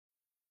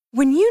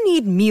When you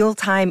need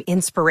mealtime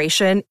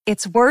inspiration,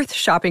 it's worth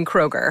shopping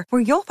Kroger,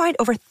 where you'll find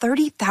over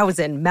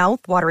 30,000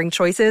 mouth-watering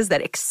choices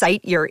that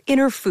excite your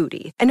inner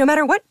foodie. And no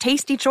matter what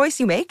tasty choice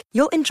you make,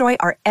 you'll enjoy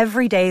our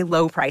everyday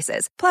low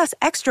prices, plus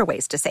extra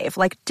ways to save,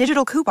 like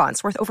digital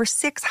coupons worth over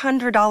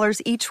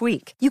 $600 each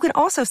week. You can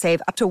also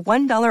save up to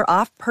 $1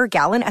 off per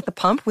gallon at the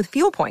pump with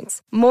fuel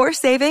points. More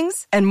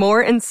savings and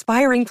more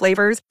inspiring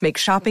flavors make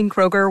shopping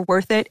Kroger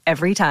worth it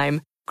every time.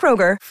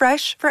 Kroger,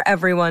 fresh for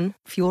everyone.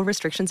 Fuel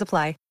restrictions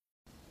apply.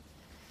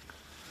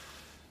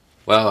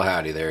 Well,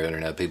 howdy there,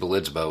 Internet people.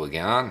 It's Bo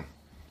again.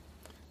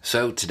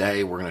 So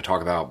today we're going to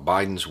talk about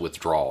Biden's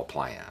withdrawal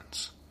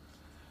plans,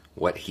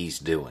 what he's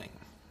doing,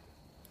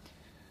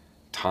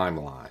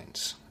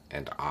 timelines,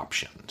 and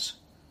options.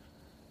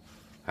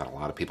 Had a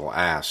lot of people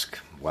ask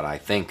what I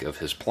think of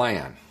his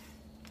plan.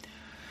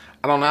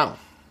 I don't know.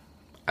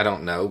 I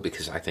don't know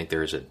because I think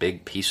there is a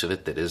big piece of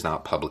it that is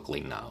not publicly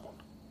known.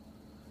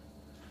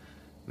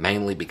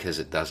 Mainly because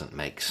it doesn't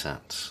make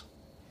sense.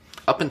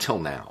 Up until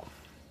now,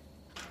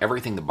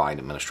 everything the Biden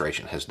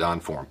administration has done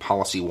foreign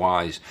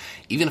policy-wise,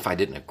 even if I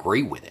didn't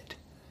agree with it,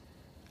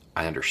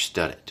 I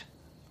understood it.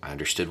 I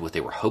understood what they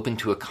were hoping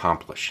to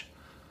accomplish.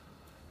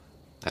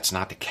 That's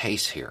not the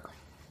case here.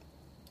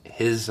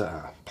 His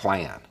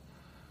plan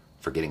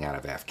for getting out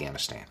of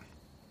Afghanistan,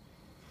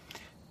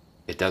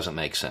 it doesn't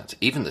make sense.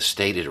 Even the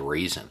stated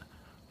reason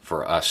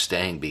for us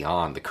staying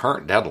beyond the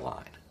current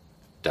deadline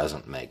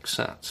doesn't make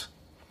sense.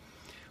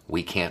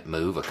 We can't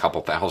move a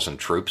couple thousand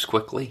troops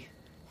quickly.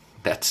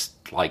 That's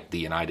like the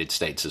United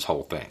States'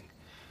 whole thing.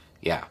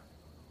 Yeah.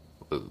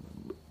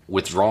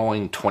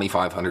 Withdrawing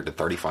 2,500 to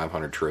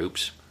 3,500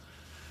 troops,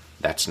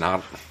 that's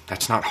not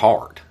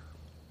hard.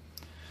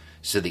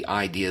 So the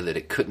idea that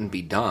it couldn't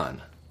be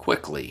done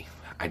quickly,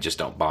 I just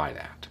don't buy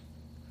that.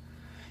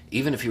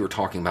 Even if you were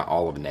talking about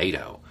all of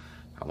NATO,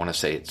 I want to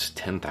say it's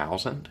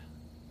 10,000.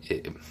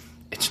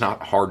 It's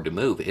not hard to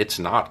move. It's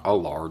not a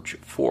large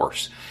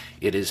force.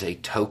 It is a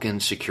token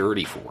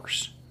security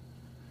force.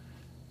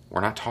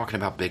 We're not talking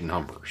about big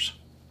numbers.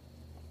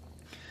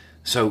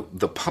 So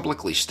the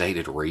publicly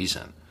stated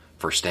reason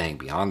for staying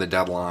beyond the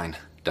deadline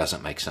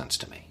doesn't make sense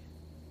to me.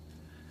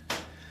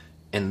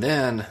 And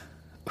then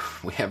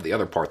we have the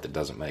other part that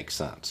doesn't make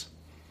sense.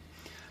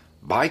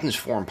 Biden's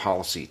foreign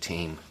policy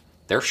team,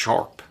 they're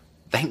sharp.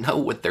 They know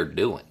what they're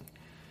doing.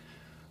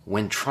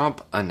 When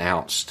Trump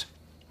announced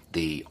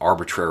the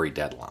arbitrary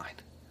deadline,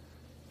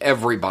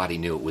 everybody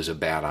knew it was a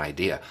bad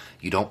idea.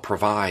 You don't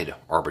provide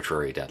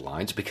arbitrary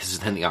deadlines because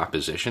then the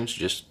opposition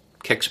just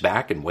kicks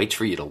back and waits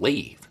for you to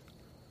leave.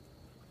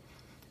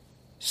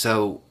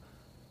 So,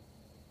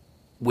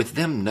 with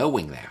them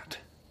knowing that,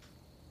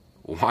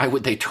 why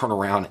would they turn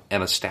around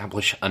and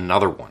establish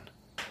another one?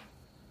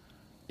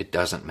 It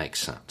doesn't make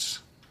sense.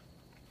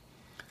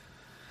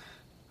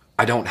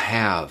 I don't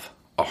have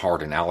a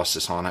hard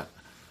analysis on it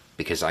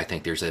because I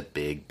think there's a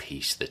big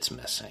piece that's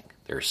missing.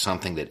 There's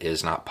something that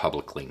is not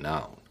publicly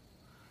known.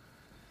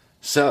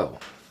 So,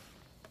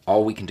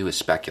 all we can do is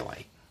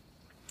speculate.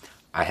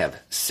 I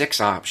have 6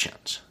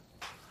 options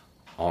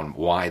on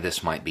why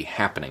this might be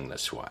happening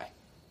this way.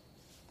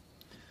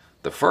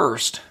 The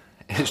first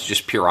is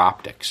just pure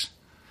optics.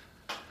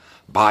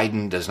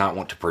 Biden does not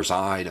want to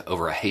preside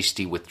over a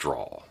hasty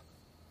withdrawal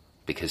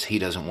because he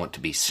doesn't want to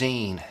be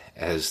seen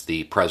as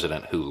the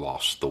president who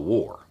lost the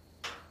war.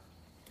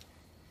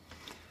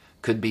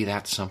 Could be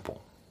that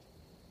simple.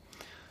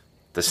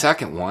 The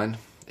second one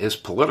is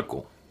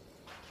political.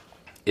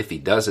 If he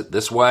does it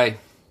this way,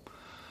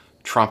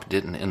 Trump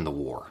didn't end the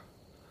war.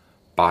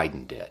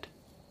 Biden did.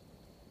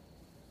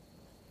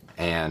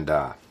 And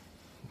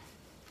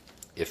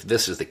if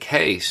this is the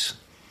case,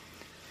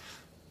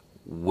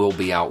 we'll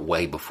be out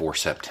way before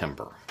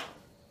September.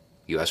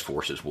 U.S.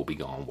 forces will be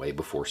gone way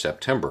before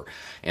September.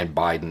 And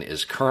Biden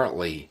is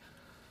currently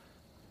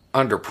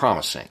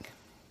under-promising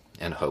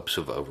in hopes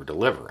of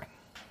over-delivering,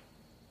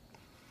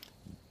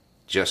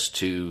 just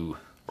to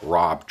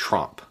rob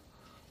Trump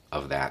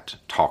of that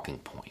talking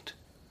point.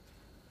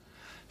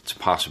 It's a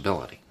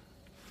possibility.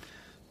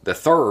 The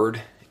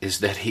third is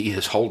that he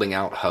is holding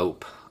out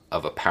hope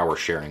of a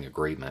power-sharing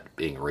agreement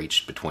being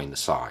reached between the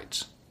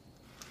sides.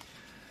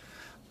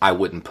 I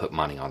wouldn't put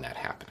money on that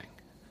happening.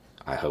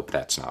 I hope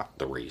that's not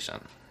the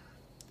reason.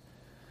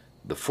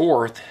 The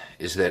fourth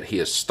is that he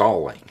is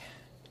stalling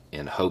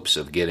in hopes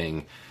of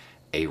getting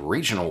a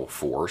regional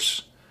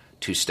force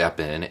to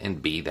step in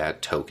and be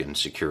that token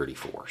security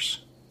force.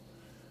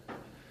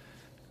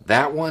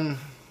 That one,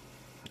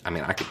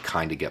 I could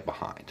kind of get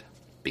behind,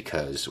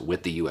 because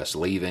with the U.S.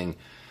 leaving,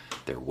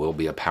 there will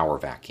be a power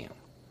vacuum.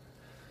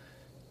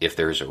 If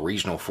there's a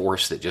regional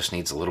force that just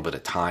needs a little bit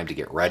of time to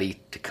get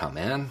ready to come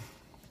in,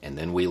 and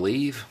then we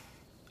leave,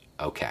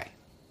 okay,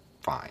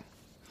 fine.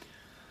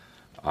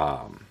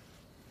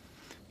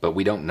 But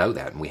we don't know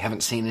that, and we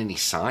haven't seen any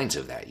signs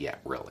of that yet,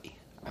 really.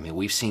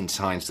 We've seen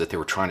signs that they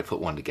were trying to put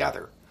one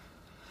together,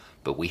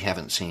 but we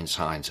haven't seen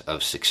signs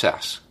of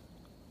success.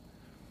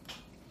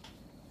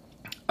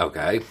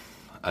 Okay,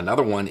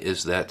 another one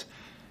is that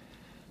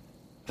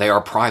they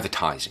are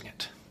privatizing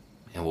it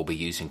and will be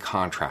using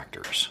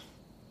contractors.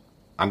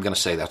 I'm going to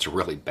say that's a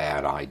really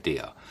bad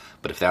idea.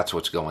 But if that's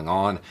what's going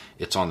on,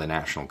 it's on the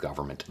national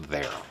government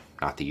there,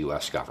 not the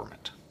U.S.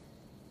 government.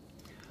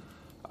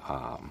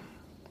 And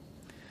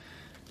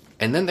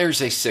then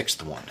there's a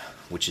sixth one,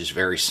 which is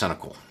very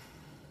cynical.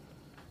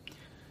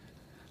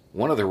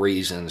 One of the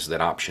reasons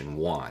that option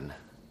one,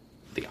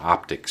 the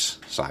optics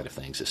side of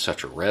things, is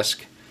such a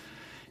risk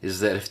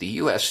is that if the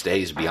U.S.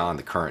 stays beyond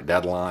the current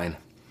deadline,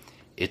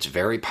 it's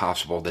very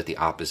possible that the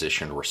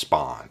opposition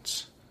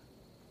responds.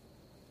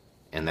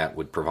 And that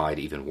would provide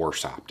even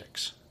worse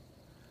optics.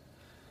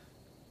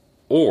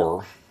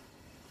 Or,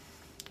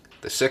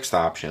 the sixth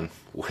option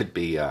would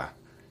be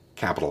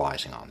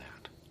capitalizing on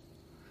that.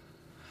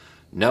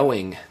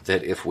 Knowing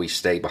that if we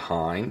stay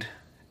behind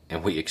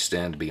and we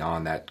extend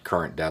beyond that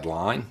current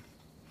deadline,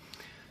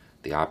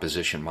 the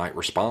opposition might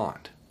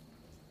respond.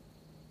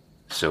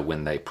 So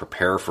when they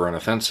prepare for an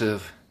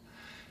offensive,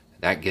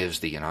 that gives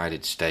the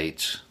United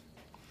States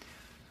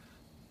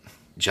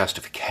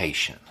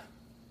justification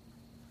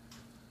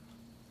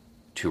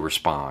to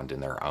respond in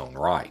their own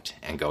right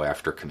and go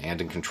after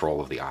command and control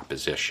of the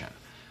opposition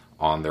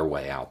on their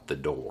way out the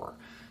door,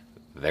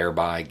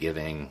 thereby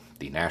giving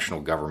the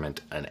national government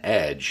an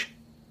edge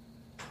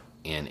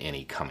in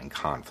any coming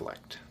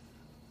conflict.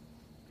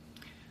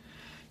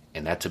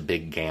 And that's a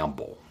big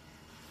gamble.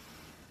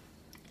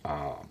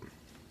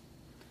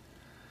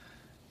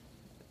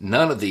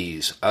 None of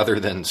these, other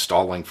than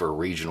stalling for a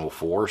regional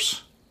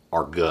force,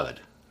 are good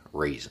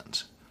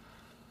reasons.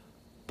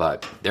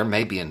 But there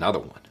may be another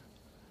one.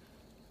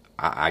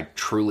 I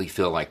truly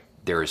feel like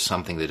there is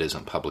something that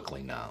isn't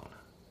publicly known,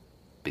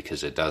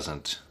 because it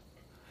doesn't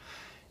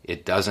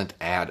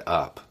add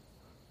up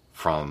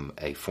from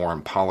a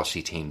foreign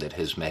policy team that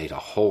has made a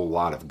whole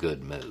lot of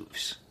good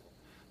moves,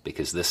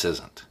 because this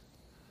isn't.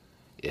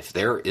 If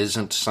there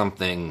isn't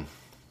something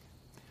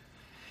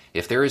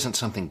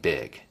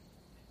big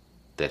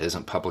that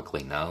isn't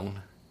publicly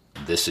known,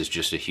 this is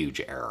just a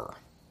huge error,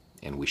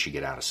 and we should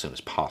get out as soon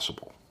as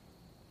possible.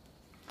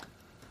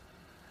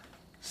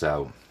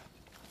 So,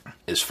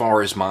 as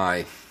far as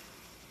my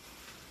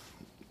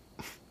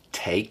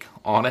take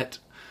on it,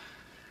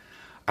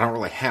 I don't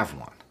really have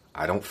one.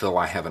 I don't feel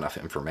I have enough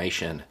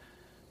information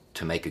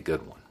to make a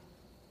good one.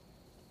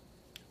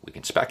 We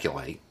can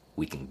speculate,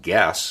 we can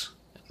guess,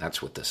 and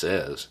that's what this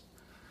is.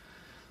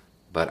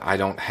 But I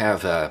don't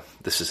have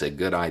this is a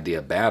good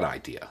idea, bad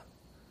idea,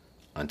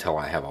 until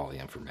I have all the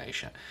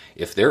information.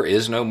 If there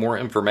is no more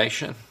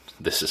information,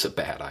 this is a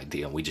bad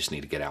idea, and we just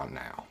need to get out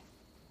now.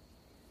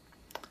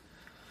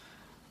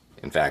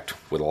 In fact,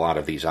 with a lot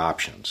of these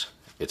options,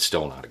 it's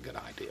still not a good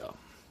idea.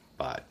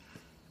 But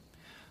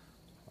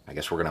I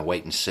guess we're going to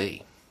wait and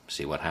see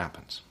what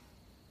happens.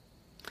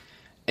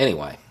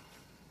 Anyway,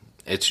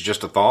 it's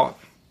just a thought.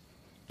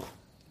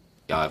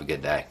 Y'all have a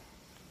good day.